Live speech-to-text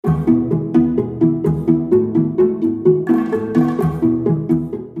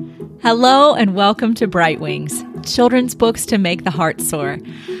Hello and welcome to Bright Wings, children's books to make the heart soar.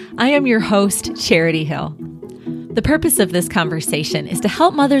 I am your host, Charity Hill. The purpose of this conversation is to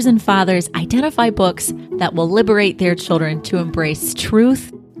help mothers and fathers identify books that will liberate their children to embrace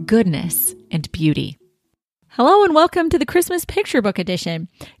truth, goodness, and beauty. Hello and welcome to the Christmas Picture Book Edition.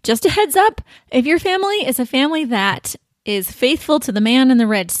 Just a heads up, if your family is a family that is faithful to the man in the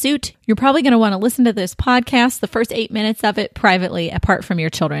red suit, you're probably going to want to listen to this podcast, the first 8 minutes of it, privately, apart from your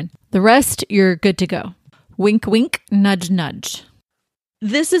children. The rest, you're good to go. Wink, wink, nudge, nudge.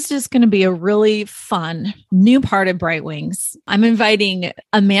 This is just going to be a really fun new part of Bright Wings. I'm inviting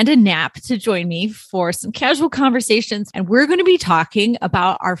Amanda Knapp to join me for some casual conversations, and we're going to be talking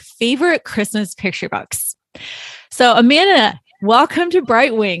about our favorite Christmas picture books. So, Amanda, welcome to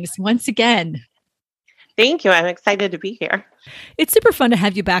Bright Wings once again. Thank you. I'm excited to be here. It's super fun to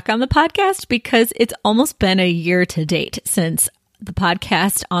have you back on the podcast because it's almost been a year to date since the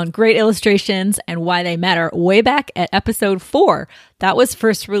podcast on great illustrations and why they matter way back at episode 4. That was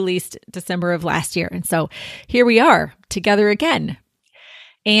first released December of last year. And so here we are together again.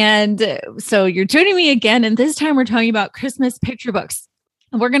 And so you're joining me again. And this time we're talking about Christmas picture books.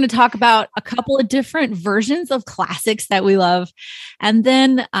 And we're going to talk about a couple of different versions of classics that we love. And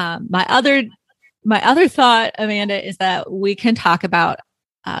then my other thought, Amanda, is that we can talk about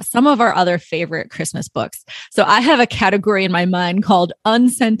some of our other favorite Christmas books. So I have a category in my mind called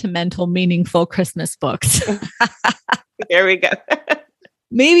unsentimental, meaningful Christmas books. There we go.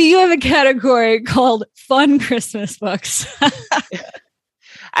 Maybe you have a category called fun Christmas books.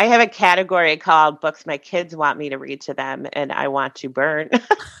 I have a category called books my kids want me to read to them and I want to burn.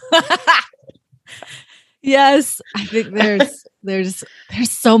 Yes, I think there's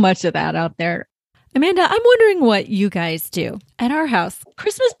so much of that out there. Amanda, I'm wondering what you guys do. At our house,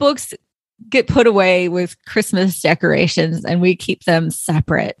 Christmas books get put away with Christmas decorations and we keep them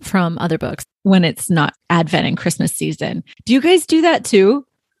separate from other books when it's not Advent and Christmas season. Do you guys do that too?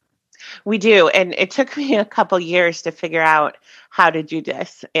 We do. And it took me a couple years to figure out how to do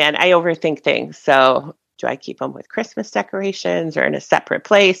this. And I overthink things. So do I keep them with Christmas decorations or in a separate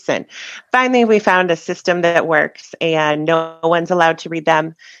place? And finally, we found a system that works and no one's allowed to read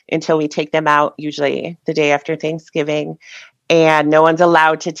them until we take them out, usually the day after Thanksgiving. And no one's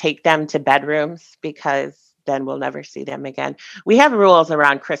allowed to take them to bedrooms because then we'll never see them again. We have rules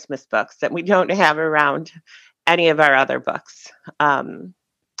around Christmas books that we don't have around any of our other books.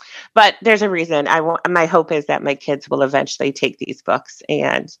 But there's a reason. My hope is that my kids will eventually take these books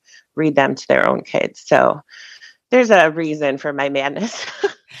and read them to their own kids. So there's a reason for my madness.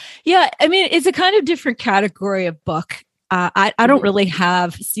 Yeah. I mean, it's a kind of different category of book. I don't really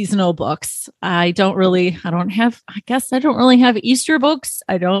have seasonal books. I don't really have Easter books.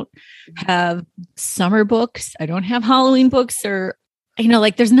 I don't have summer books. I don't have Halloween books or,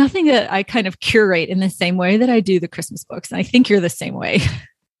 there's nothing that I kind of curate in the same way that I do the Christmas books. And I think you're the same way.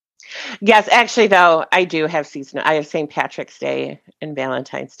 Yes, actually, though, I do have seasonal. I have St. Patrick's Day and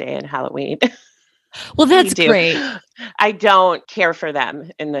Valentine's Day and Halloween. Well, that's great. I don't care for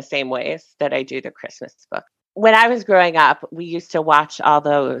them in the same ways that I do the Christmas book. When I was growing up, we used to watch all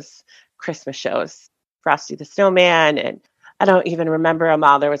those Christmas shows, Frosty the Snowman, and I don't even remember them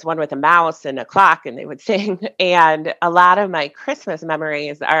all. There was one with a mouse and a clock, and they would sing. And a lot of my Christmas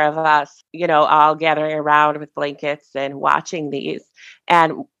memories are of us, all gathering around with blankets and watching these.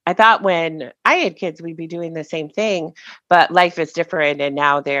 And I thought when I had kids, we'd be doing the same thing, but life is different. And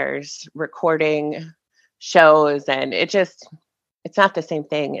now there's recording shows and it's not the same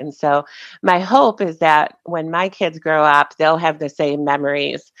thing. And so my hope is that when my kids grow up, they'll have the same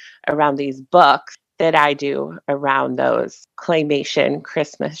memories around these books that I do around those claymation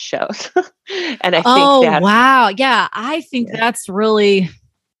Christmas shows. And I think wow. Yeah. I think that's really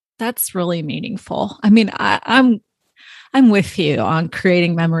meaningful. I mean, I'm with you on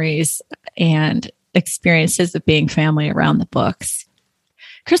creating memories and experiences of being family around the books.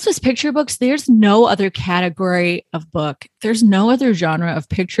 Christmas picture books, there's no other category of book. There's no other genre of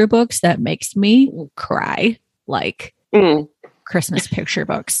picture books that makes me cry like Christmas picture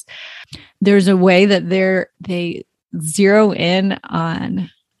books. There's a way that they zero in on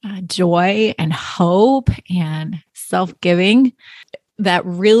joy and hope and self-giving that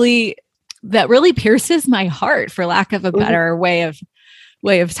really pierces my heart, for lack of a better way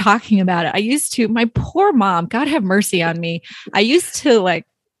of talking about it. My poor mom, God have mercy on me. I used to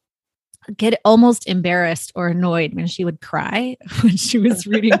get almost embarrassed or annoyed when she would cry when she was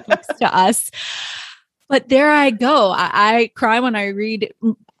reading books to us. But there I go. I cry when I read.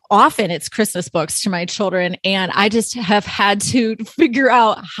 Often it's Christmas books to my children. And I just have had to figure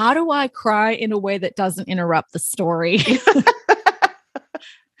out, how do I cry in a way that doesn't interrupt the story?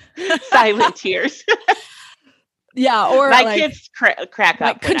 silent tears. Yeah, or my like, kids crack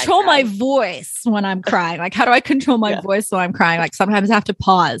up. Control my voice when I'm crying. Like, how do I control my voice when I'm crying? Like, sometimes I have to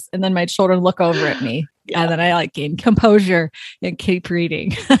pause, and then my children look over at me, and then I like gain composure and keep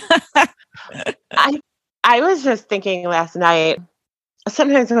reading. I was just thinking last night.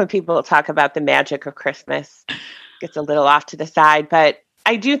 Sometimes when people talk about the magic of Christmas, it gets a little off to the side, but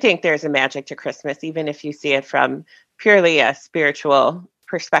I do think there's a magic to Christmas, even if you see it from purely a spiritual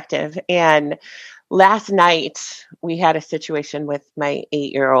perspective. And last night, we had a situation with my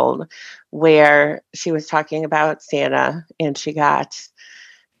 8-year-old where she was talking about Santa, and she got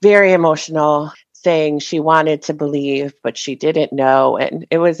very emotional, saying she wanted to believe, but she didn't know. And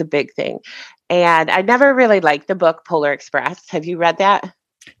it was a big thing. And I never really liked the book Polar Express. Have you read that?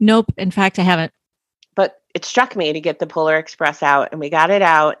 Nope. In fact, I haven't. But it struck me to get the Polar Express out, and we got it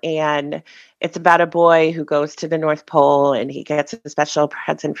out. And it's about a boy who goes to the North Pole, and he gets a special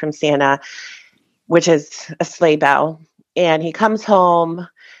present from Santa, which is a sleigh bell. And he comes home,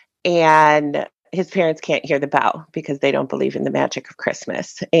 and his parents can't hear the bell because they don't believe in the magic of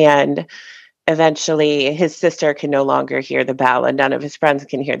Christmas. And eventually his sister can no longer hear the bell, and none of his friends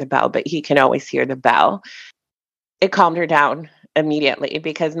can hear the bell, but he can always hear the bell. It calmed her down immediately,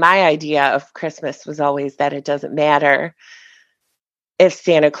 because my idea of Christmas was always that it doesn't matter if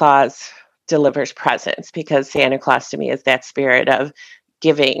Santa Claus delivers presents, because Santa Claus to me is that spirit of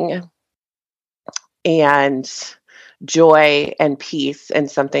giving and joy and peace and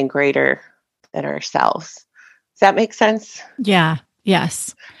something greater than ourselves. Does that make sense? Yeah.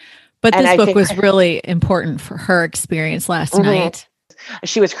 Yes. But this book was really important for her experience last night.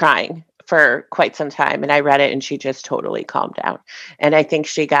 She was crying for quite some time, and I read it, and she just totally calmed down. And I think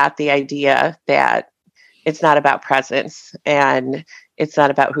she got the idea that it's not about presents, and it's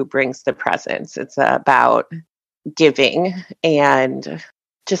not about who brings the presents. It's about giving and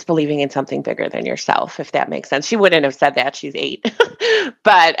just believing in something bigger than yourself, if that makes sense. She wouldn't have said that. She's 8.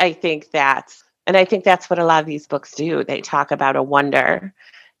 But I think that's what a lot of these books do. They talk about a wonder.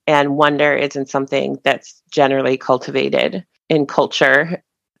 And wonder isn't something that's generally cultivated in culture.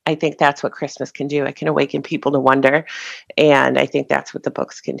 I think that's what Christmas can do. It can awaken people to wonder. And I think that's what the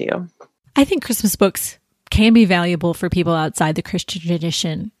books can do. I think Christmas books can be valuable for people outside the Christian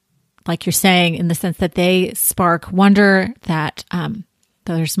tradition, like you're saying, in the sense that they spark wonder, that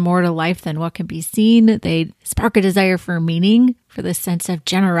there's more to life than what can be seen. They spark a desire for meaning, for the sense of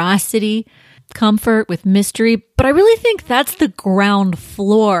generosity, comfort with mystery. But I really think that's the ground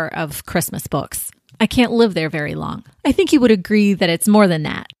floor of Christmas books. I can't live there very long. I think you would agree that it's more than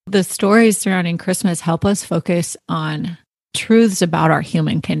that. The stories surrounding Christmas help us focus on truths about our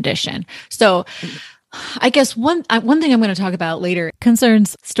human condition. So I guess one thing I'm going to talk about later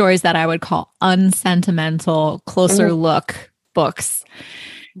concerns stories that I would call unsentimental, closer look books.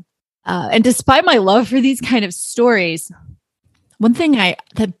 And despite my love for these kind of stories, one thing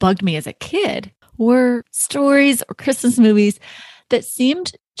that bugged me as a kid were stories or Christmas movies that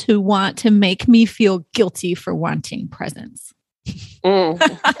seemed to want to make me feel guilty for wanting presents. And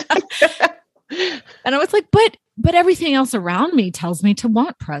I was like, but everything else around me tells me to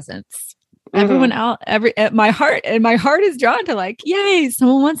want presents. Everyone else, my heart is drawn to like, yay,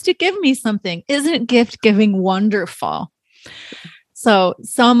 someone wants to give me something. Isn't gift giving wonderful? So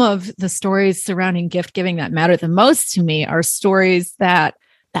some of the stories surrounding gift giving that matter the most to me are stories that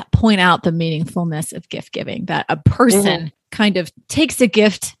point out the meaningfulness of gift giving, that a person kind of takes a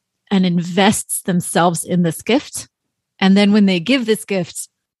gift and invests themselves in this gift. And then when they give this gift,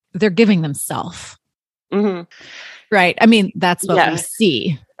 they're giving themselves. Right. I mean, that's what we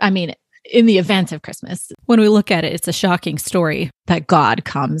see. I mean, in the event of Christmas, when we look at it, it's a shocking story that God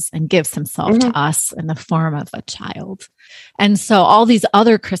comes and gives himself to us in the form of a child. And so all these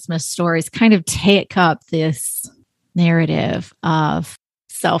other Christmas stories kind of take up this narrative of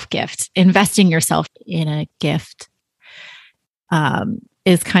self-gift. Investing yourself in a gift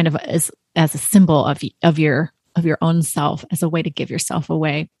is kind of as a symbol of your own self, as a way to give yourself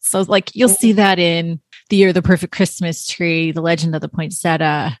away. So like you'll see that in The Year of the Perfect Christmas Tree, The Legend of the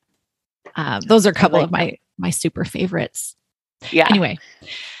Poinsettia. Those are a couple of my super favorites. Yeah. Anyway,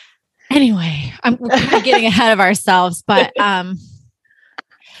 I'm kind of getting ahead of ourselves, but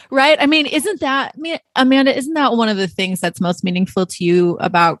right. I mean, Amanda, isn't that one of the things that's most meaningful to you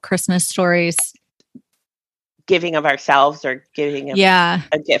about Christmas stories? Giving of ourselves or giving a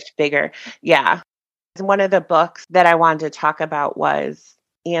gift bigger. Yeah. One of the books that I wanted to talk about was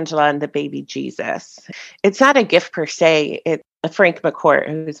Angela and the Baby Jesus. It's not a gift per se. It's Frank McCourt,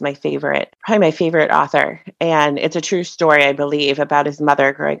 who's probably my favorite author. And it's a true story, I believe, about his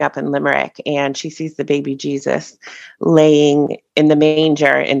mother growing up in Limerick. And she sees the baby Jesus laying in the manger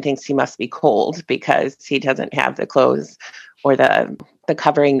and thinks he must be cold because he doesn't have the clothes or the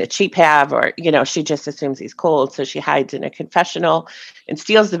covering that sheep have, or, she just assumes he's cold. So she hides in a confessional and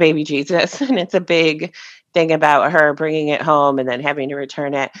steals the baby Jesus. And it's a big thing about her bringing it home and then having to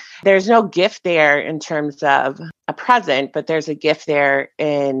return it. There's no gift there in terms of a present, but there's a gift there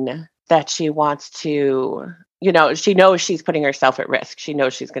in that she wants to, she knows she's putting herself at risk. She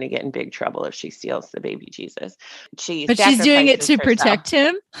knows she's going to get in big trouble if she steals the baby Jesus. But she's doing it to protect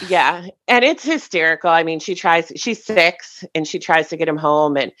him. Yeah. And it's hysterical. I mean, she's 6 and she tries to get him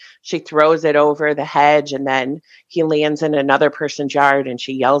home and she throws it over the hedge and then he lands in another person's yard and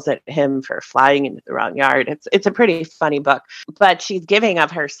she yells at him for flying into the wrong yard. It's a pretty funny book, but she's giving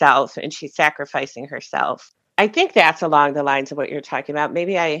of herself and she's sacrificing herself. I think that's along the lines of what you're talking about.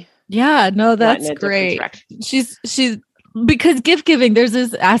 Yeah, no, that's great. She's because gift giving, there's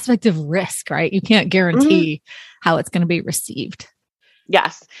this aspect of risk, right? You can't guarantee how it's going to be received.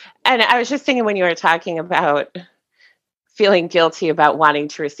 Yes. And I was just thinking when you were talking about feeling guilty about wanting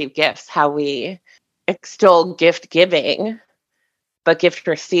to receive gifts, how we extol gift giving, but gift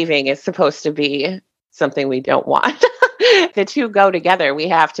receiving is supposed to be something we don't want. The two go together. We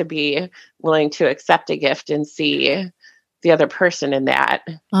have to be willing to accept a gift and see the other person in that.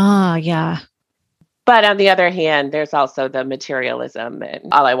 Yeah. But on the other hand, there's also the materialism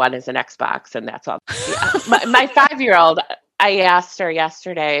and all I want is an Xbox and that's all. Yeah. My 5-year-old, I asked her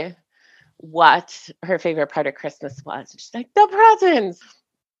yesterday what her favorite part of Christmas was. She's like, the presents.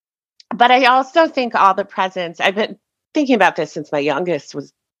 But I also think all the presents, I've been thinking about this since my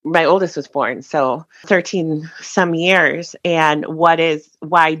oldest was born. So 13 some years. And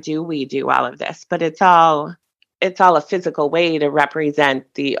why do we do all of this? But it's all a physical way to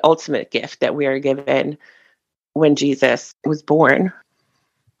represent the ultimate gift that we are given when Jesus was born.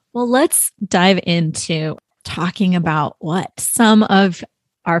 Well, let's dive into talking about what some of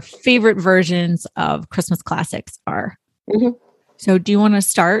our favorite versions of Christmas classics are. Mm-hmm. So do you want to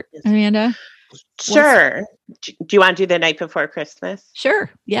start, Amanda? Sure. Do you want to do The Night Before Christmas? Sure.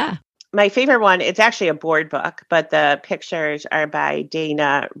 Yeah. My favorite one, it's actually a board book, but the pictures are by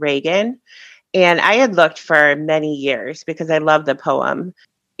Dana Reagan. And I had looked for many years because I love the poem.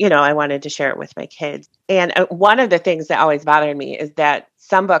 I wanted to share it with my kids. And one of the things that always bothered me is that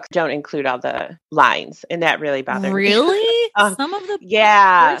some books don't include all the lines. And that really bothered me. Really? Some of the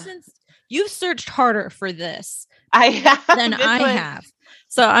versions? You've searched harder for this than I have.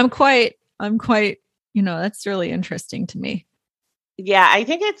 So I'm quite, that's really interesting to me. Yeah, I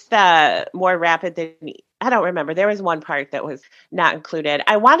think it's the more rapid than I don't remember. There was one part that was not included.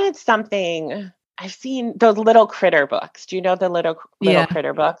 I wanted something. I've seen those little critter books. Do you know the little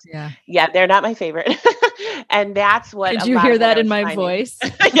critter books? Yeah. Yeah, they're not my favorite. And that's what. Did you hear that in my voice?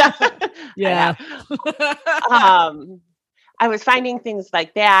 Yeah. Yeah. I was finding things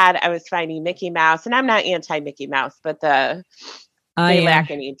like that. I was finding Mickey Mouse, and I'm not anti Mickey Mouse, but they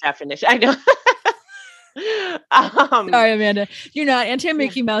lack any definition. I know. Sorry, Amanda. You're not anti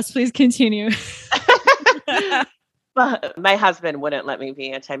Mickey Mouse. Please continue. But my husband wouldn't let me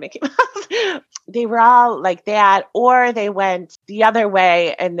be anti Mickey Mouse. They were all like that, or they went the other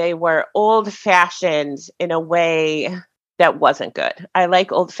way and they were old fashioned in a way that wasn't good. I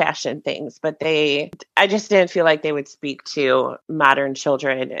like old fashioned things, but I just didn't feel like they would speak to modern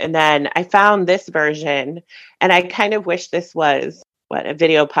children. And then I found this version and I kind of wish this was a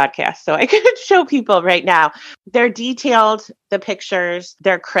video podcast. So I could show people right now. They're detailed, the pictures,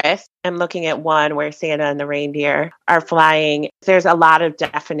 they're crisp. I'm looking at one where Santa and the reindeer are flying. There's a lot of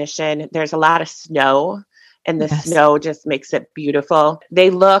definition. There's a lot of snow, and the snow just makes it beautiful.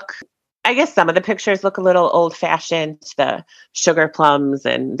 I guess some of the pictures look a little old fashioned, the sugar plums,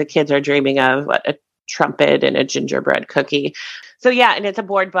 and the kids are dreaming of a trumpet and a gingerbread cookie. So yeah, and it's a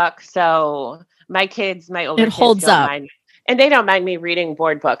board book. So my older kids holds up. Mind. And they don't mind me reading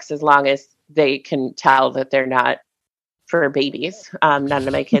board books as long as they can tell that they're not for babies. None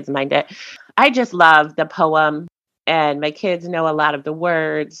of my kids mind it. I just love the poem, and my kids know a lot of the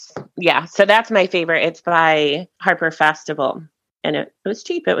words. Yeah, so that's my favorite. It's by Harper Festival, and it was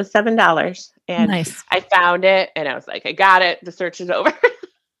cheap. It was $7. And nice. I found it, and I was like, I got it. The search is over.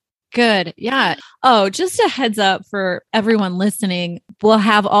 Good. Yeah. Oh, just a heads up for everyone listening. We'll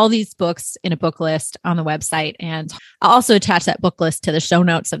have all these books in a book list on the website. And I'll also attach that book list to the show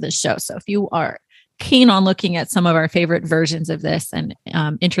notes of this show. So if you are keen on looking at some of our favorite versions of this and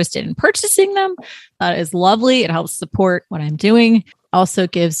interested in purchasing them, that is lovely. It helps support what I'm doing. also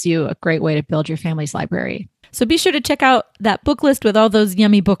gives you a great way to build your family's library. So be sure to check out that book list with all those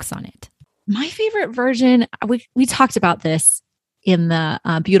yummy books on it. My favorite version, we talked about this in the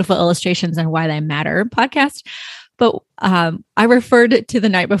Beautiful Illustrations and Why They Matter podcast, but I referred to The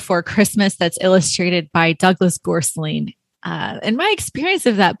Night Before Christmas that's illustrated by Douglas Gorsling. In my experience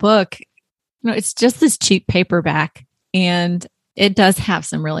of that book, it's just this cheap paperback, and it does have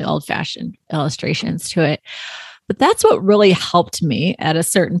some really old-fashioned illustrations to it. But that's what really helped me at a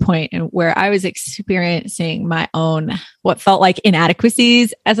certain point, and where I was experiencing my own, what felt like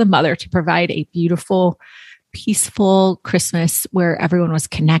inadequacies as a mother, to provide a beautiful, peaceful Christmas where everyone was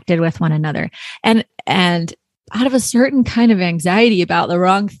connected with one another. And out of a certain kind of anxiety about the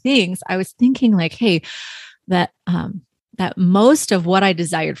wrong things, I was thinking like, hey, that most of what I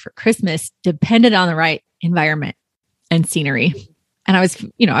desired for Christmas depended on the right environment and scenery. And I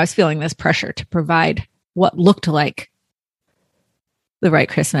was feeling this pressure to provide what looked like the right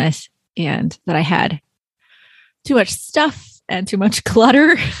Christmas, and that I had too much stuff and too much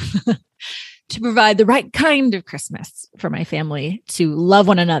clutter to provide the right kind of Christmas for my family to love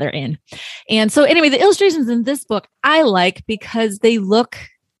one another in. And so anyway, the illustrations in this book I like because they look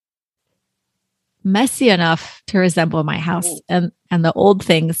messy enough to resemble my house, and the old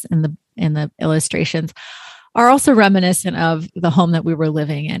things in the illustrations are also reminiscent of the home that we were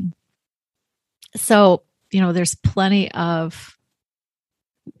living in. So, there's plenty of,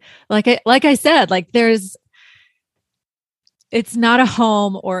 like I said, like it's not a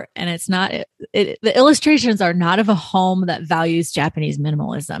home the illustrations are not of a home that values Japanese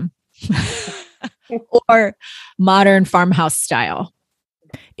minimalism or modern farmhouse style.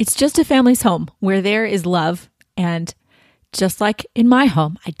 It's just a family's home where there is love. And just like in my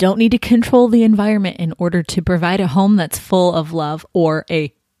home, I don't need to control the environment in order to provide a home that's full of love or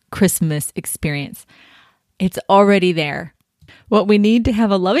a Christmas experience. It's already there. What we need to have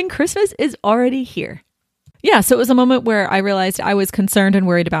a loving Christmas is already here. Yeah, so it was a moment where I realized I was concerned and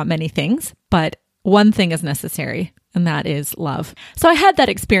worried about many things, but one thing is necessary, and that is love. So I had that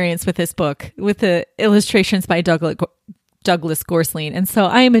experience with this book, with the illustrations by Douglas Gorsling, and so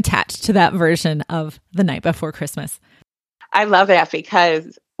I am attached to that version of The Night Before Christmas. I love that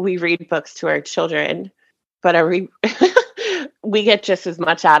because we read books to our children, but we get just as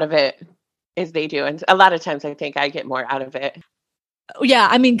much out of it as they do. And a lot of times I think I get more out of it. Yeah,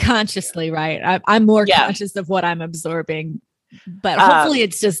 I mean, consciously, right? I'm more conscious of what I'm absorbing, but hopefully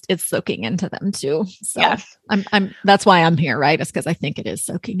it's soaking into them too. So yes. That's why I'm here, right? It's because I think it is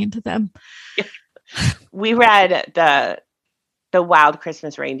soaking into them. We read the Wild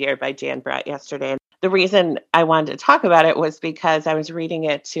Christmas Reindeer by Jan Brett yesterday. The reason I wanted to talk about it was because I was reading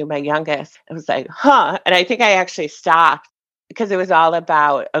it to my youngest. I was like, and I think I actually stopped because it was all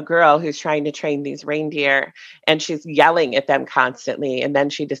about a girl who's trying to train these reindeer, and she's yelling at them constantly. And then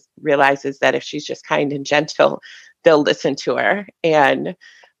she just realizes that if she's just kind and gentle, they'll listen to her. And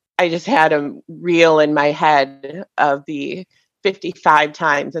I just had a reel in my head of the 55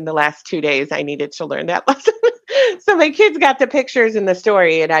 times in the last 2 days I needed to learn that lesson. So my kids got the pictures in the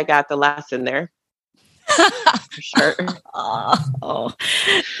story, and I got the lesson there. For sure. Oh,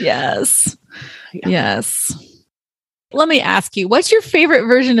 yes. Yeah. Yes. Let me ask you, what's your favorite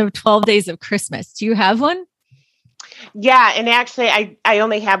version of 12 Days of Christmas? Do you have one? Yeah. And actually, I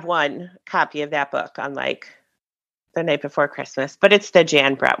only have one copy of that book, unlike The Night Before Christmas, but it's the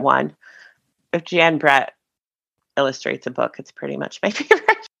Jan Brett one. If Jan Brett illustrates a book, it's pretty much my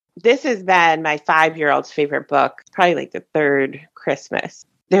favorite. This has been my 5-year-old's favorite book, probably like the third Christmas.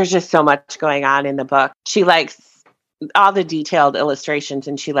 There's just so much going on in the book. She likes all the detailed illustrations,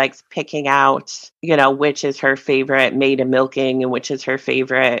 and she likes picking out, which is her favorite maid of milking and which is her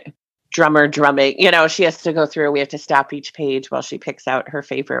favorite drummer drumming. She has to go through, we have to stop each page while she picks out her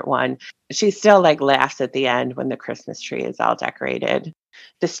favorite one. She still laughs at the end when the Christmas tree is all decorated.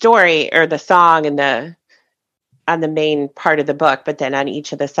 The story or the song on the main part of the book, but then on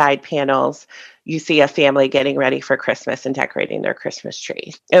each of the side panels, you see a family getting ready for Christmas and decorating their Christmas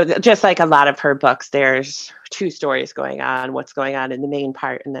tree. Just like a lot of her books, there's 2 stories going on, what's going on in the main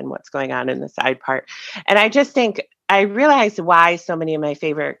part and then what's going on in the side part. And I just think I realized why so many of my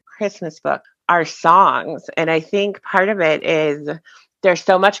favorite Christmas books are songs. And I think part of it is there's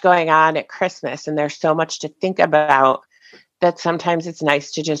so much going on at Christmas, and there's so much to think about, that sometimes it's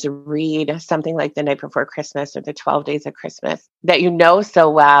nice to just read something like The Night Before Christmas or the 12 Days of Christmas that you know so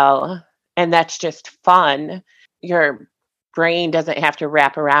well, and that's just fun. Your brain doesn't have to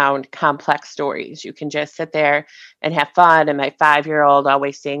wrap around complex stories. You can just sit there and have fun. And my 5-year-old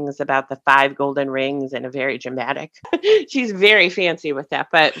always sings about the 5 golden rings in a very dramatic. She's very fancy with that,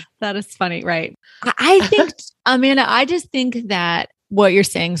 but that is funny, right? I think, Amanda, I just think that what you're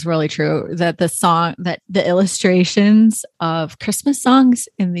saying is really true, that the illustrations of Christmas songs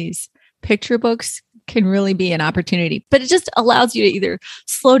in these picture books can really be an opportunity, but it just allows you to either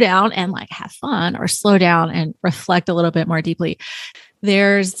slow down and like have fun or slow down and reflect a little bit more deeply.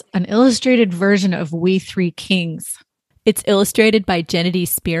 There's an illustrated version of We Three Kings. It's illustrated by Gennady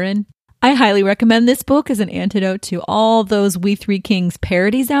Spirin. I highly recommend this book as an antidote to all those We Three Kings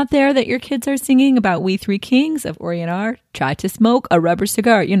parodies out there that your kids are singing about We Three Kings of Orient try to smoke a rubber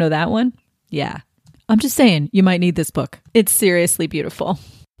cigar. You know that one? Yeah. I'm just saying, you might need this book. It's seriously beautiful.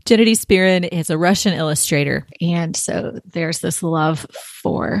 Gennady Spirin is a Russian illustrator. And so there's this love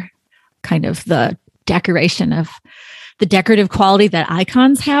for kind of the decoration of the decorative quality that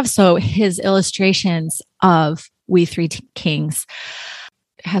icons have. So his illustrations of We Three Kings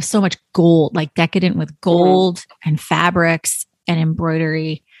have so much gold, like decadent with gold and fabrics and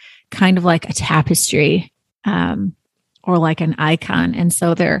embroidery, kind of like a tapestry or like an icon. And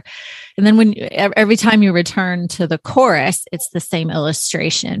so and then every time you return to the chorus, it's the same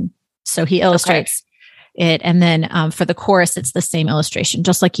illustration. So he illustrates it. And then for the chorus, it's the same illustration,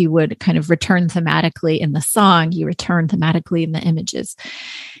 just like you would kind of return thematically in the song, you return thematically in the images.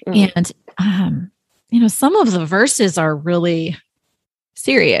 And, some of the verses are really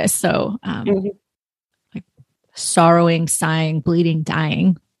serious. So like sorrowing, sighing, bleeding,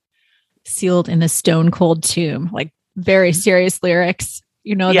 dying, sealed in a stone cold tomb, like very serious lyrics,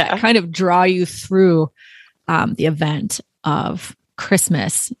 that kind of draw you through the event of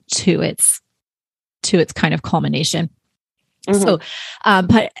Christmas to its kind of culmination. So,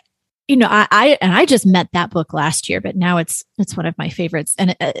 but I just met that book last year, but now it's one of my favorites,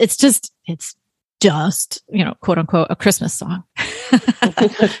 and it's just quote unquote a Christmas song.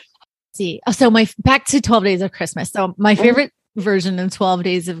 See, so back to 12 Days of Christmas. So my favorite version of 12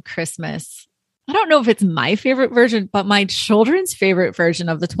 Days of Christmas, I don't know if it's my favorite version, but my children's favorite version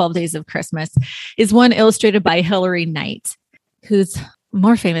of the 12 Days of Christmas is one illustrated by Hilary Knight, who's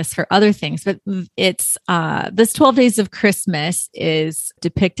more famous for other things, but it's this 12 Days of Christmas is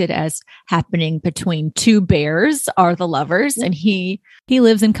depicted as happening between two bears are the lovers, and he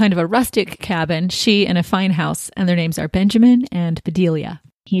lives in kind of a rustic cabin, she in a fine house, and their names are Benjamin and Bedelia.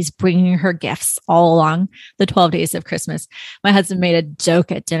 He's bringing her gifts all along the 12 Days of Christmas. My husband made a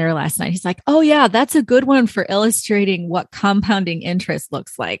joke at dinner last night. He's like, oh yeah, that's a good one for illustrating what compounding interest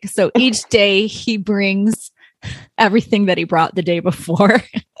looks like. So each day he brings everything that he brought the day before.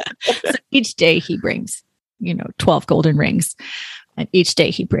 So each day he brings, 12 golden rings. And each day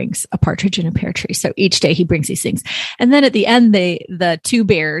he brings a partridge in a pear tree. So each day he brings these things. And then at the end, the two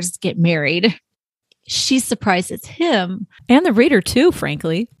bears get married. She surprises him. And the reader too,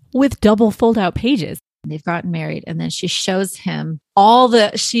 frankly, with double fold out pages. They've gotten married. And then she shows him all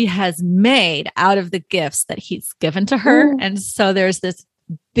that she has made out of the gifts that he's given to her. And so there's this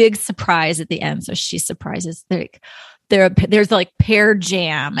big surprise at the end. So she surprises there's like pear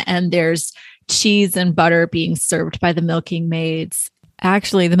jam, and there's cheese and butter being served by the milking maids.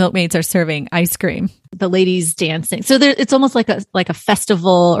 Actually, the milkmaids are serving ice cream. The ladies dancing. So it's almost like a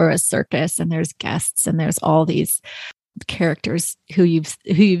festival or a circus, and there's guests, and there's all these characters who you've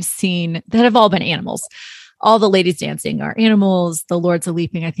seen that have all been animals. All the ladies dancing are animals. The lords of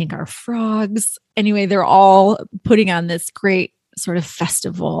leaping, I think, are frogs. Anyway, they're all putting on this great sort of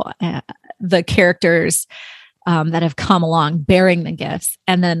festival. The characters that have come along bearing the gifts,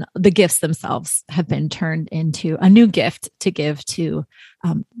 and then the gifts themselves have been turned into a new gift to give to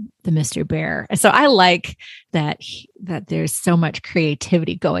the Mr. Bear. So I like that there's so much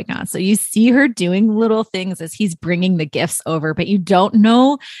creativity going on. So you see her doing little things as he's bringing the gifts over, but you don't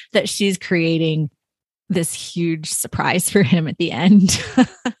know that she's creating this huge surprise for him at the end.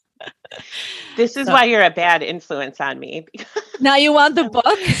 This is why you're a bad influence on me. Now you want the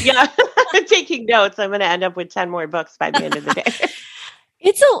book? Yeah, I'm taking notes. I'm going to end up with 10 more books by the end of the day.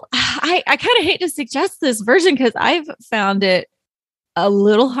 I kind of hate to suggest this version because I've found it a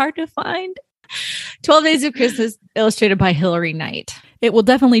little hard to find. 12 Days of Christmas, illustrated by Hilary Knight. It will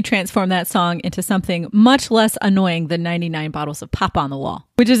definitely transform that song into something much less annoying than 99 Bottles of Pop on the Wall,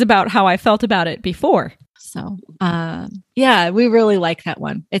 which is about how I felt about it before. So, yeah, we really like that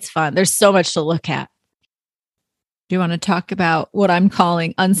one. It's fun. There's so much to look at. Do you want to talk about what I'm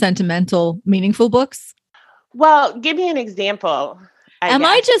calling unsentimental, meaningful books? Well, give me an example. Am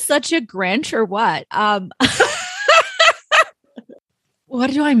I just such a Grinch or what?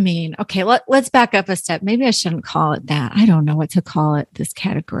 What do I mean? Okay, let's back up a step. Maybe I shouldn't call it that. I don't know what to call it, this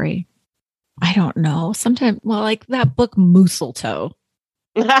category. I don't know. Sometimes, like that book, Mistletoe.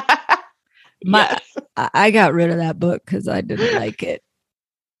 Yes. I got rid of that book because I didn't like it.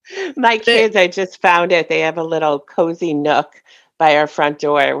 My kids, I just found it. They have a little cozy nook by our front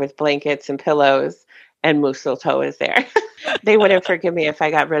door with blankets and pillows, and mistletoe is there. They wouldn't forgive me if I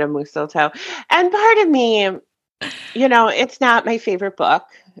got rid of mistletoe. And part of me, it's not my favorite book.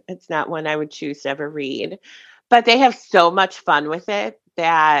 It's not one I would choose to ever read, but they have so much fun with it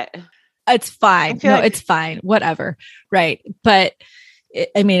that it's fine. No, it's fine. Whatever. Right. But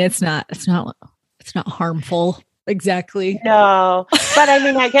it's not harmful. Exactly. No, but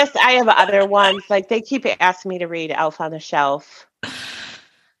I guess I have other ones. Like they keep asking me to read Elf on the Shelf,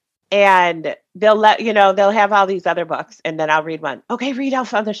 and they'll have all these other books, and then I'll read one. Okay, read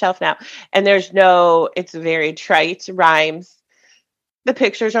Elf on the Shelf now. And it's very trite rhymes. The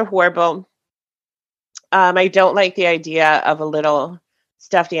pictures are horrible. I don't like the idea of a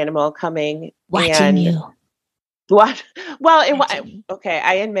stuffed animal coming watching you. What? Well, okay,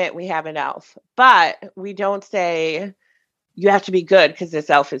 I admit we have an elf, but we don't say you have to be good because this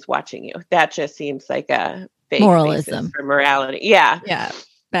elf is watching you. That just seems like a fake moralism basis for morality. Yeah. Yeah.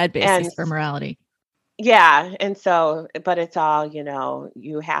 Bad basis for morality. Yeah. And so, but it's all,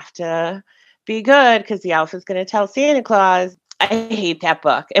 you have to be good because the elf is going to tell Santa Claus. I hate that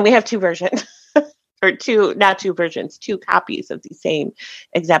book. And we have two versions. Or not two versions, two copies of the same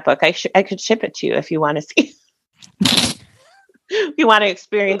exact book. I could ship it to you if you want to see. If you want to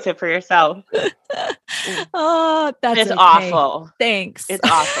experience it for yourself. Oh, it's awful. Thanks. It's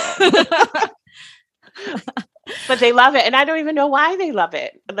awful. But they love it, and I don't even know why they love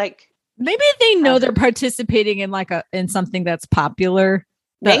it. Like maybe they know they're participating in something that's popular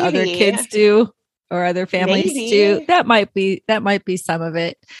that other kids do or other families do. That might be some of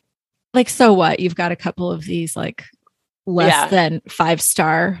it. Like, so what? You've got a couple of these like less than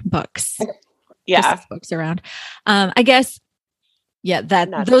 5-star books. Yeah. Books around. I guess,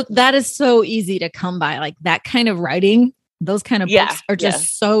 that is so easy to come by. Like that kind of writing, those kind of books are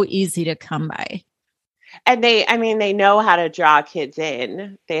just so easy to come by. And they know how to draw kids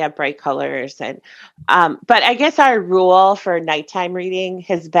in. They have bright colors. And, but I guess our rule for nighttime reading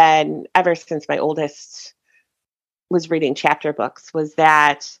has been, ever since my oldest was reading chapter books, was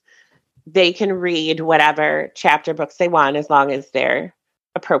that they can read whatever chapter books they want as long as they're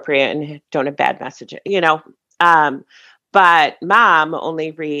appropriate and don't have bad messages, but mom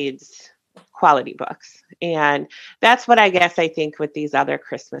only reads quality books. And that's what I think with these other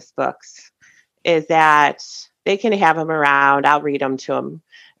Christmas books is that they can have them around. I'll read them to them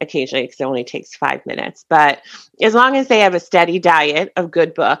occasionally because it only takes 5 minutes. But as long as they have a steady diet of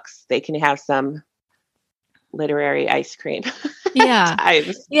good books, they can have some literary ice cream. Yeah.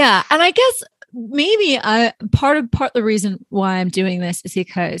 Yeah. And I guess maybe part of the reason why I'm doing this is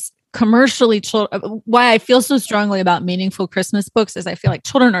because commercially why I feel so strongly about meaningful Christmas books is I feel like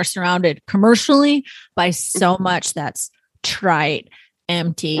children are surrounded commercially by so much that's trite,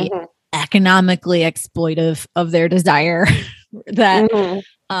 empty, economically exploitive of their desire that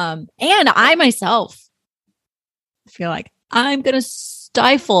and I myself feel like I'm going to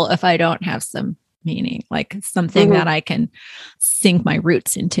stifle if I don't have some meaning, like something that I can sink my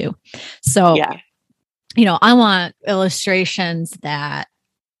roots into. So, I want illustrations that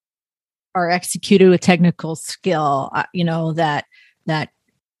are executed with technical skill, that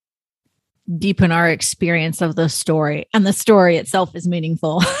deepen our experience of the story, and the story itself is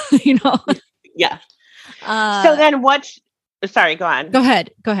meaningful, Yeah. So then sorry, go on. Go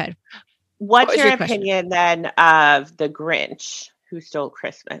ahead. What's your opinion then of The Grinch Who Stole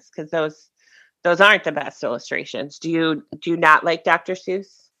Christmas? Because those aren't the best illustrations. Do you not like Dr.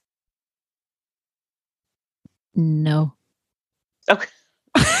 Seuss? No. Okay.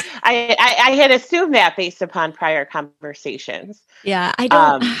 I had assumed that based upon prior conversations. Yeah, I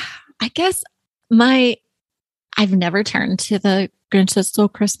don't. I guess I've never turned to The Grinch That Stole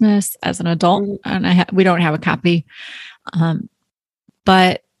Christmas as an adult, and we don't have a copy.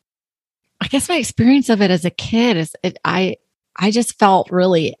 But I guess my experience of it as a kid is I just felt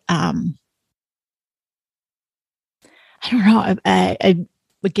really I don't know.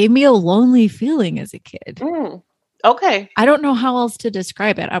 It gave me a lonely feeling as a kid. Okay. I don't know how else to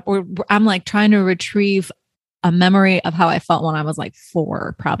describe it. I'm like trying to retrieve a memory of how I felt when I was like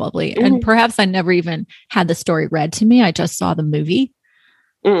 4, probably. And perhaps I never even had the story read to me. I just saw the movie,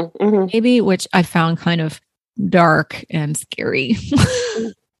 maybe, which I found kind of dark and scary.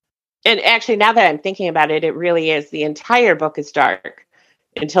 And actually, now that I'm thinking about it, it really is. The entire book is dark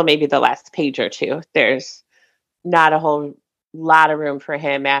until maybe the last page or two. There's not a whole lot of room for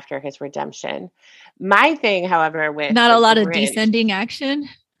him after his redemption. My thing, however, with not a lot of descending action,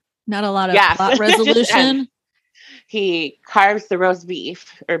 not a lot of plot resolution. He carves the roast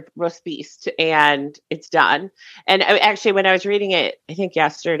beast, and it's done. And actually, when I was reading it, I think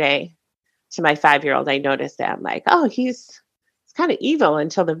yesterday to my 5-year-old, I noticed that I'm like, oh, he's it's kind of evil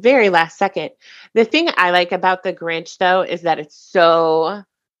until the very last second. The thing I like about The Grinch, though, is that it's so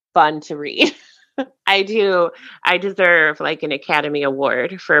fun to read. I deserve like an Academy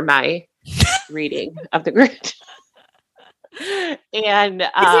Award for my reading of The Grinch. And is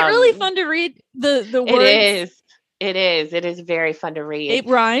it really fun to read the words? It is very fun to read. It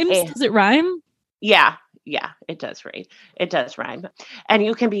rhymes. Does it rhyme? Yeah, it does rhyme. It does rhyme. And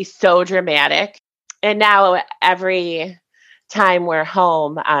you can be so dramatic. And now every time we're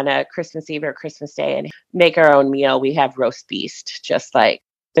home on a Christmas Eve or Christmas Day and make our own meal, we have roast beef, just like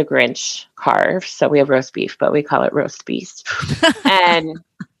the Grinch carves. So we have roast beef, but we call it roast beef. And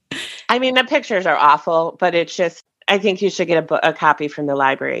I mean, the pictures are awful, but it's just, I think you should get a copy from the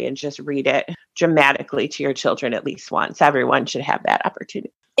library and just read it dramatically to your children at least once. Everyone should have that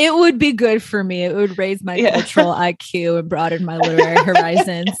opportunity. It would be good for me. It would raise my cultural IQ and broaden my literary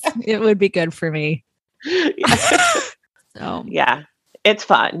horizons. It would be good for me. So yeah, it's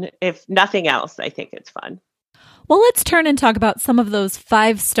fun. If nothing else, I think it's fun. Well, let's turn and talk about some of those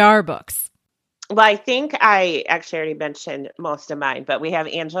 5-star books. Well, I think I actually already mentioned most of mine, but we have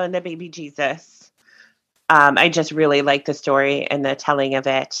Angela and the Baby Jesus. I just really like the story and the telling of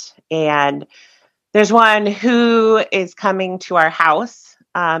it. And there's one Who is Coming to Our House.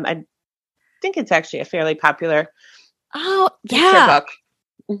 I think it's actually a fairly popular book.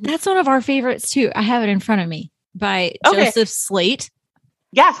 That's one of our favorites too. I have it in front of me by Joseph Slate.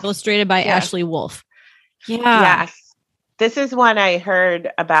 Yes. Illustrated by Ashley Wolf. Yeah. Yes. This is one I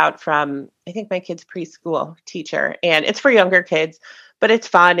heard about from, I think, my kid's preschool teacher. And it's for younger kids, but it's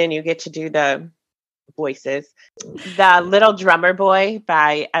fun and you get to do the voices. The Little Drummer Boy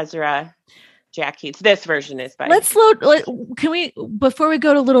by Ezra Jack Keats. This version is by... Before we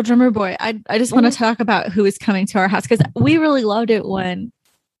go to Little Drummer Boy, I just want to talk about Who is Coming to Our House, because we really loved it when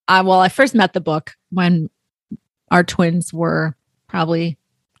I first met the book when our twins were probably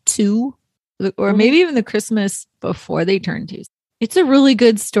 2, or maybe even the Christmas before they turned 2. It's a really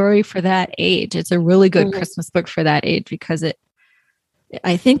good story for that age. It's a really good Christmas book for that age because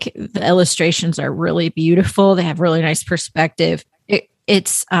I think the illustrations are really beautiful. They have really nice perspective.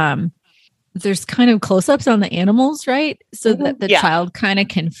 It's there's kind of close-ups on the animals, right? So that the child kind of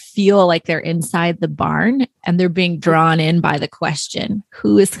can feel like they're inside the barn and they're being drawn in by the question,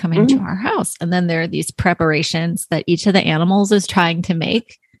 who is coming to our house? And then there are these preparations that each of the animals is trying to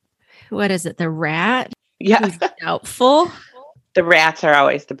make. What is it? The rat? Yeah. Who's doubtful. The rats are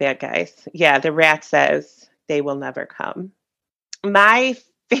always the bad guys. Yeah. The rat says they will never come. My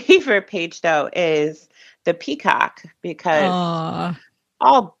favorite page, though, is the peacock, because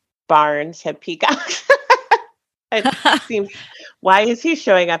all barns have peacocks. It seems, why is he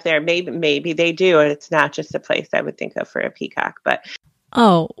showing up there? Maybe they do, and it's not just a place I would think of for a peacock. But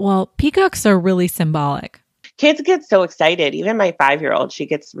peacocks are really symbolic. Kids get so excited. Even my 5-year-old, she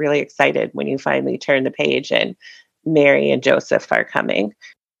gets really excited when you finally turn the page and Mary and Joseph are coming.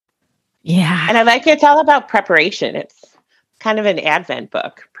 Yeah, and I like it's all about preparation. It's kind of an Advent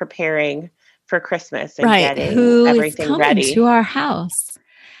book, preparing for Christmas and getting everything ready to our house.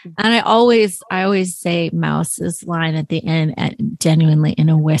 And I always say Mouse's line at the end, genuinely in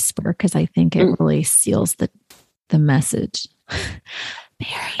a whisper, because I think it really seals the message.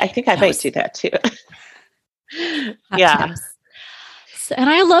 Mary, I think I might do that too. Yeah. So,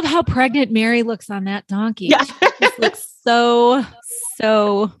 and I love how pregnant Mary looks on that donkey. Yeah. She just looks so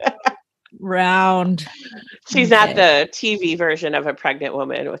round. She's not the TV version of a pregnant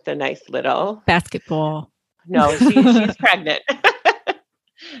woman with a nice little basketball. No, she's pregnant.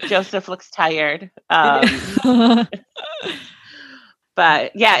 Joseph looks tired. But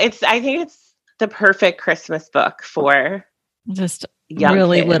yeah, I think it's the perfect Christmas book for just young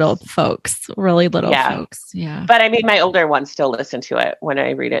really kids. Little folks. Yeah. But I mean, my older ones still listen to it when I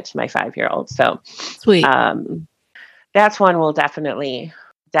read it to my 5-year-old. So sweet. That's one we'll definitely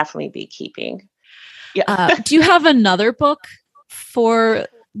be keeping. Yeah. Do you have another book for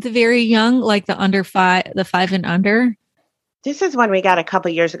the very young, like the 5 and under? This is one we got a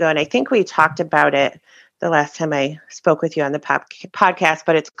couple years ago, and I think we talked about it the last time I spoke with you on the podcast,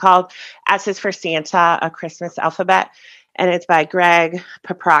 but it's called S is for Santa, A Christmas Alphabet, and it's by Greg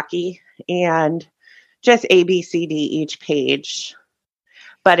Paprocki, and just A, B, C, D each page.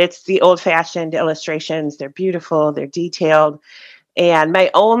 But it's the old-fashioned illustrations. They're beautiful. They're detailed. And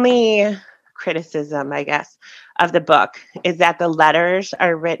my only criticism, I guess, of the book is that the letters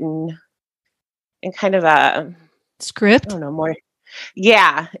are written in kind of a script. I don't know, more.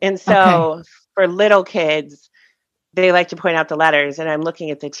 Yeah. And so for little kids, they like to point out the letters, and I'm looking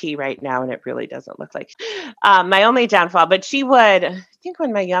at the T right now and it really doesn't look like my only downfall, but she would, I think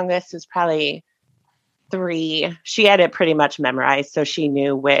when my youngest was probably 3. She had it pretty much memorized, so she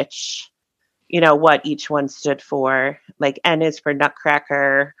knew which, what each one stood for. Like N is for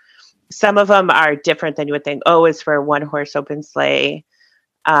Nutcracker. Some of them are different than you would think. O is for One Horse Open Sleigh.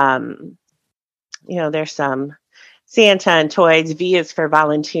 There's some Santa and toys. V is for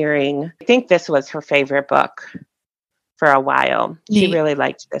volunteering. I think this was her favorite book for a while. Neat. She really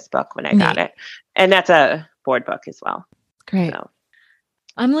liked this book when I got it. And that's a board book as well. Great. So.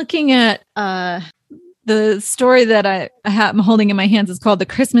 I'm looking at the story that I'm holding in my hands. Is called The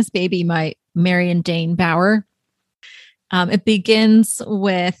Christmas Baby by Marion Dane Bauer. It begins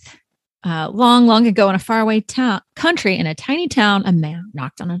with long, long ago in a faraway country, in a tiny town, a man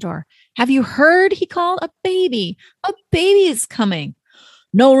knocked on a door. "Have you heard?" he called. "A baby. A baby is coming."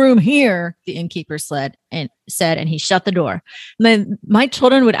 "No room here," the innkeeper said, and he shut the door. And then my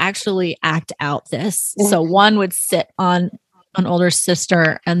children would actually act out this. So one would sit on an older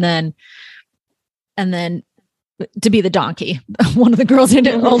sister, and then to be the donkey. One of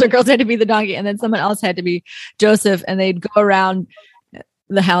the older girls had to be the donkey, and then someone else had to be Joseph, and they'd go around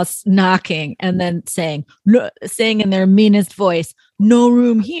the house knocking and then saying in their meanest voice, "No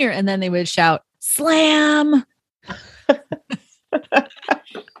room here." And then they would shout, "Slam."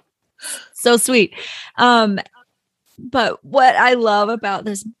 So sweet. But what I love about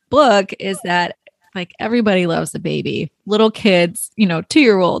this book is that like everybody loves a baby. Little kids,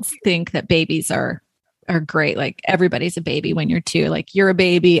 2-year-olds think that babies are great. Like everybody's a baby when you're 2. Like you're a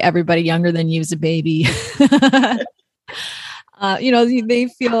baby. Everybody younger than you is a baby. They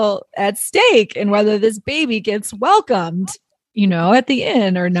feel at stake in whether this baby gets welcomed, at the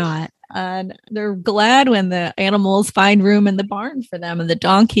inn or not. And they're glad when the animals find room in the barn for them and the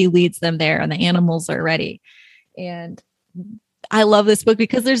donkey leads them there and the animals are ready. And I love this book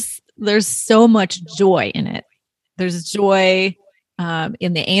because there's so much joy in it. There's joy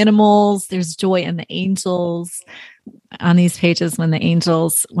in the animals. There's joy in the angels. On these pages, when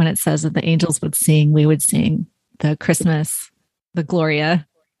it says that the angels would sing, we would sing the Gloria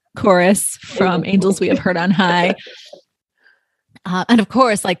chorus from Angels We Have Heard on High. And of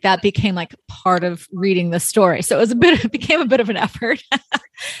course, like that became like part of reading the story. So it became a bit of an effort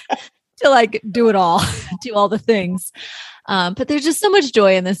to like do it all, do all the things. But there's just so much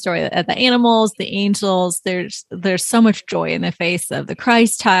joy in this story. The animals, the angels, there's so much joy in the face of the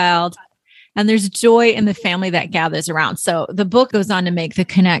Christ child. And there's joy in the family that gathers around. So the book goes on to make the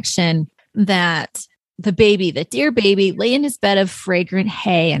connection that the dear baby, lay in his bed of fragrant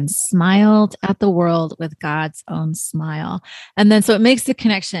hay and smiled at the world with God's own smile. And then so it makes the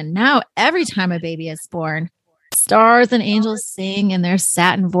connection. Now, every time a baby is born, stars and angels sing in their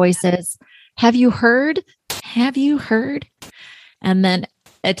satin voices, "Have you heard? Have you heard?" And then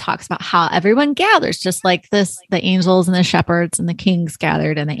it talks about how everyone gathers, just like this, the angels and the shepherds and the kings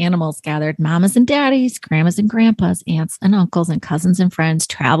gathered and the animals gathered. Mamas and daddies, grandmas and grandpas, aunts and uncles and cousins and friends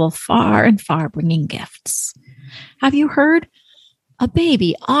travel far and far bringing gifts. "Have you heard? A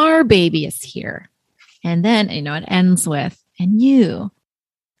baby, our baby is here." And then, it ends with, "And you,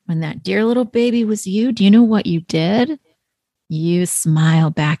 when that dear little baby was you, do you know what you did? You smile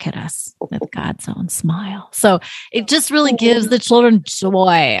back at us with God's own smile." So it just really gives the children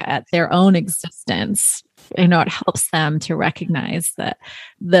joy at their own existence. It helps them to recognize that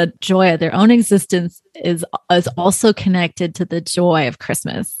the joy of their own existence is also connected to the joy of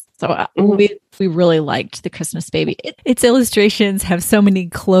Christmas. So we really liked The Christmas Baby. Its illustrations have so many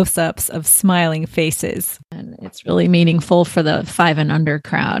close-ups of smiling faces. And it's really meaningful for the 5 and under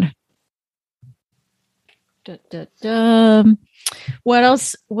crowd. What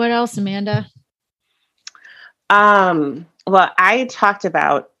else, Amanda? Well, I talked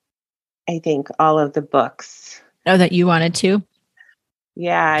about, I think, all of the books. Oh, that you wanted to?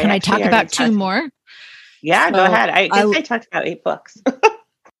 Yeah. Can I talk about 2 more? Yeah, so go ahead. I guess I talked about 8 books.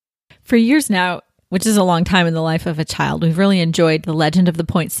 For years now, which is a long time in the life of a child, we've really enjoyed The Legend of the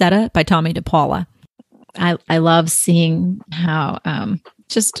Poinsettia by Tomie dePaula. I love seeing how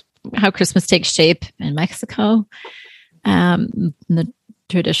Christmas takes shape in Mexico, the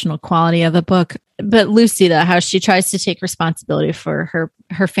traditional quality of the book. But Lucy, how she tries to take responsibility for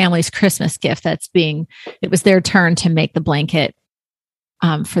her family's Christmas gift. It was their turn to make the blanket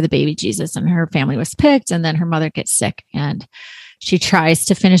for the baby Jesus, and her family was picked, and then her mother gets sick, and she tries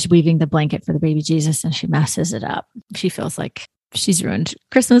to finish weaving the blanket for the baby Jesus, and she messes it up. She feels like she's ruined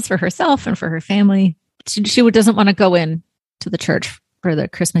Christmas for herself and for her family. She doesn't want to go in to the church for the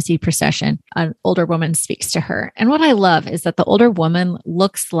Christmas Eve procession. An older woman speaks to her. And what I love is that the older woman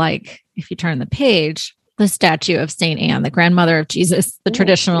looks like, if you turn the page, the statue of Saint Anne, the grandmother of Jesus, the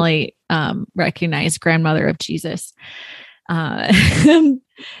traditionally recognized grandmother of Jesus. Uh,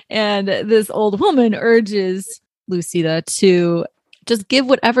 and this old woman urges Lucida to just give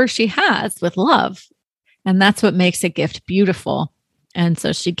whatever she has with love. And that's what makes a gift beautiful. And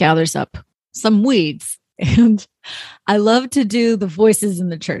so she gathers up some weeds. And I love to do the voices in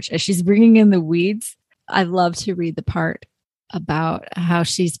the church as she's bringing in the weeds. I love to read the part about how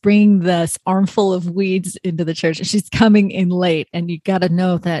she's bringing this armful of weeds into the church and she's coming in late. And you got to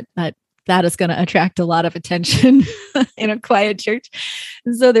know that is going to attract a lot of attention in a quiet church.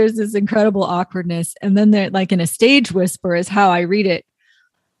 And so there's this incredible awkwardness. And then they're like in a stage whisper is how I read it.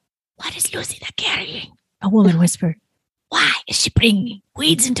 What is Lucida carrying? A woman whispered. Why is she bringing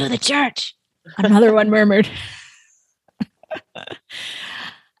weeds into the church? Another one murmured.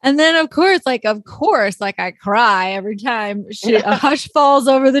 And then, of course, I cry every time a hush falls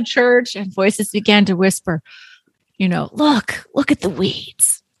over the church and voices began to whisper, look at the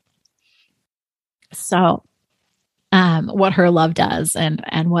weeds. So, what her love does and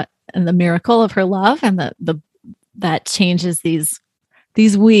the miracle of her love and that changes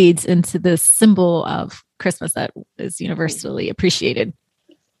these weeds into this symbol of Christmas that is universally appreciated.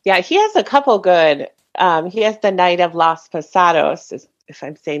 Yeah, he has a couple good. He has the Night of Las Posadas, if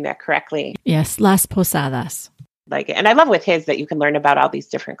I'm saying that correctly. Yes, Las Posadas. And I love with his that you can learn about all these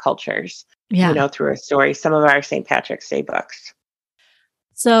different cultures, through a story. Some of our St. Patrick's Day books.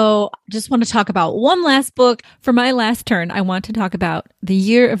 So just want to talk about one last book. For my last turn, I want to talk about The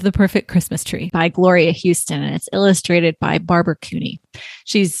Year of the Perfect Christmas Tree by Gloria Houston, and it's illustrated by Barbara Cooney.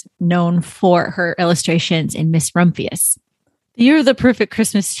 She's known for her illustrations in Miss Rumphius. The Year of the Perfect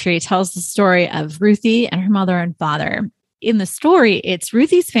Christmas Tree tells the story of Ruthie and her mother and father. In the story, it's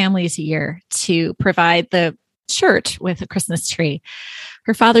Ruthie's family's year to provide the church with a Christmas tree.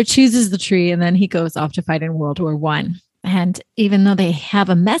 Her father chooses the tree, and then he goes off to fight in World War I. And even though they have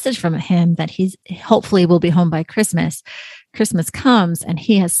a message from him that he's hopefully will be home by Christmas, Christmas comes and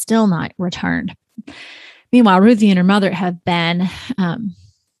he has still not returned. Meanwhile, Ruthie and her mother have been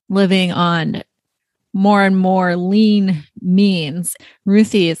living on more and more lean means.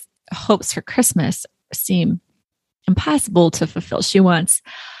 Ruthie's hopes for Christmas seem impossible to fulfill. She wants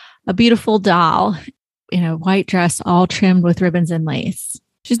a beautiful doll in a white dress, all trimmed with ribbons and lace.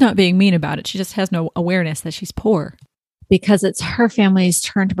 She's not being mean about it. She just has no awareness that she's poor. Because it's her family's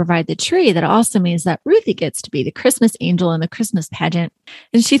turn to provide the tree, that also means that Ruthie gets to be the Christmas angel in the Christmas pageant.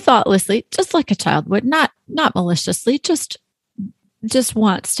 And she thoughtlessly, just like a child would, not maliciously, just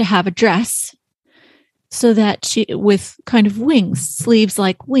wants to have a dress so that she, with kind of wings, sleeves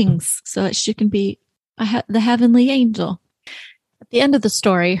like wings, so that she can be the heavenly angel. At the end of the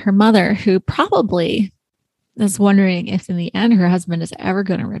story, her mother, who probably is wondering if in the end her husband is ever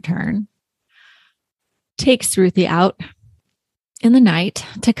going to return, takes Ruthie out in the night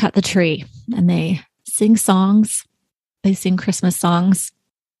to cut the tree. And they sing songs. They sing Christmas songs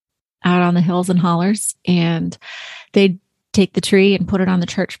out on the hills and hollers. And they take the tree and put it on the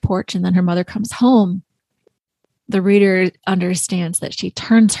church porch. And then her mother comes home. The reader understands that she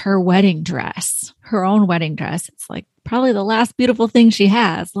turns her wedding dress, her own wedding dress. It's like probably the last beautiful thing she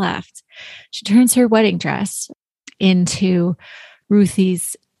has left. She turns her wedding dress into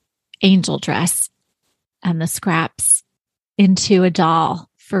Ruthie's angel dress, and the scraps into a doll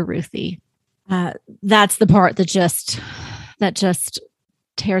for Ruthie. That's the part that just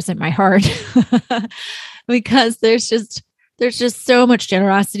tears at my heart because there's just so much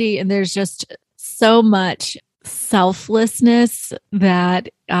generosity and there's just so much selflessness that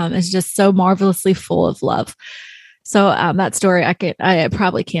is just so marvelously full of love. So that story, I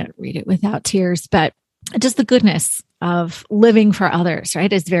probably can't read it without tears, but just the goodness of living for others,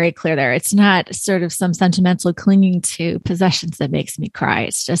 right, is very clear there. It's not sort of some sentimental clinging to possessions that makes me cry.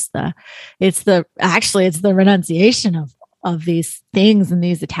 It's just it's the renunciation of these things and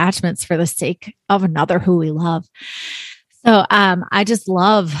these attachments for the sake of another who we love. So I just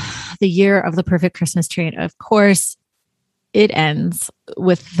love The Year of the Perfect Christmas Tree. And of course, it ends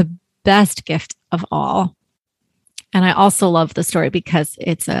with the best gift of all. And I also love the story because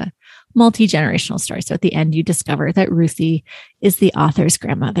it's a multi-generational story. So at the end, you discover that Ruthie is the author's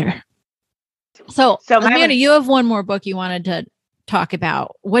grandmother. So Amanda, you have one more book you wanted to talk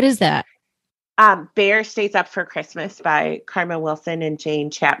about. What is that? Bear Stays Up for Christmas by Karma Wilson and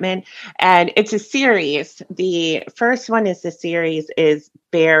Jane Chapman. And it's a series. The first one is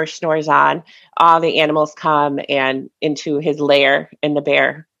Bear Snores On. All the animals come and into his lair and the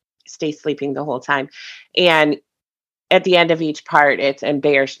bear stays sleeping the whole time. And at the end of each part, it's and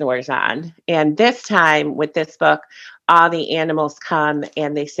Bear Snores On. And this time with this book, all the animals come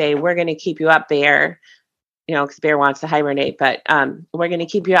and they say, we're going to keep you up, Bear. Because Bear wants to hibernate, but we're going to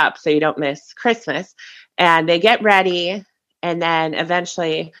keep you up so you don't miss Christmas. And they get ready And then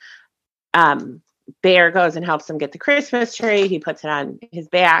eventually Bear goes and helps him get the Christmas tree. He puts it on his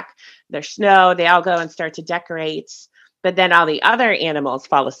back. There's snow. They all go and start to decorate. But then all the other animals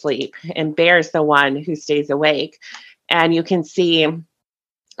fall asleep, and Bear's the one who stays awake. And you can see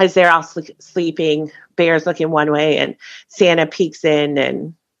as they're all sleeping, Bear's looking one way, and Santa peeks in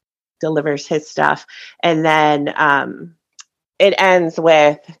and delivers his stuff. And then it ends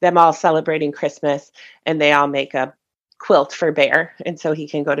with them all celebrating Christmas, and they all make a quilt for Bear, and so he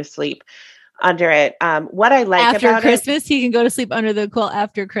can go to sleep under it. What I like after about Christmas, he can go to sleep under the quilt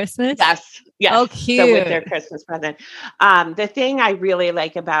after Christmas. Yes. Oh, cute. So with their Christmas present. The thing I really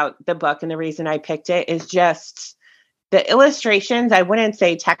like about the book, and the reason I picked it, is just the illustrations. I wouldn't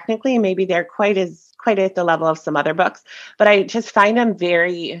say technically, maybe they're quite at the level of some other books, but I just find them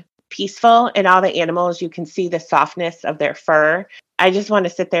very peaceful. And all the animals, you can see the softness of their fur. I just want to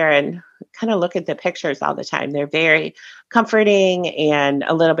sit there and kind of look at the pictures all the time. They're very comforting and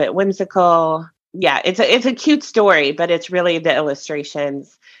a little bit whimsical. Yeah, it's a cute story, but it's really the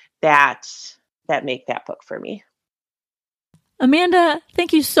illustrations that make that book for me. Amanda,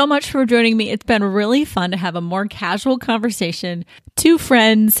 thank you so much for joining me. It's been really fun to have a more casual conversation. Two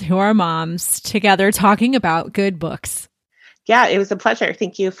friends who are moms together talking about good books. Yeah, it was a pleasure.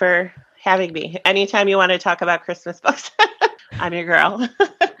 Thank you for having me. Anytime you want to talk about Christmas books, I'm your girl.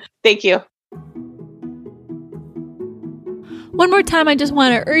 Thank you. One more time, I just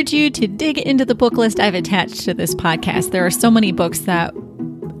want to urge you to dig into the book list I've attached to this podcast. There are so many books that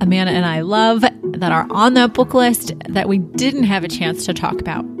Amanda and I love that are on that book list that we didn't have a chance to talk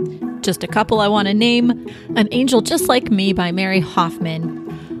about. Just a couple I want to name: An Angel Just Like Me by Mary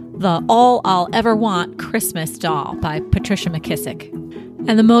Hoffman, The All I'll Ever Want Christmas Doll by Patricia McKissick,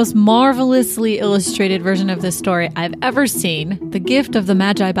 and the most marvelously illustrated version of this story I've ever seen, The Gift of the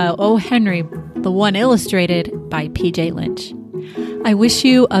Magi by O. Henry, the one illustrated by P.J. Lynch. I wish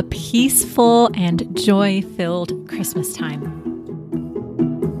you a peaceful and joy-filled Christmas time.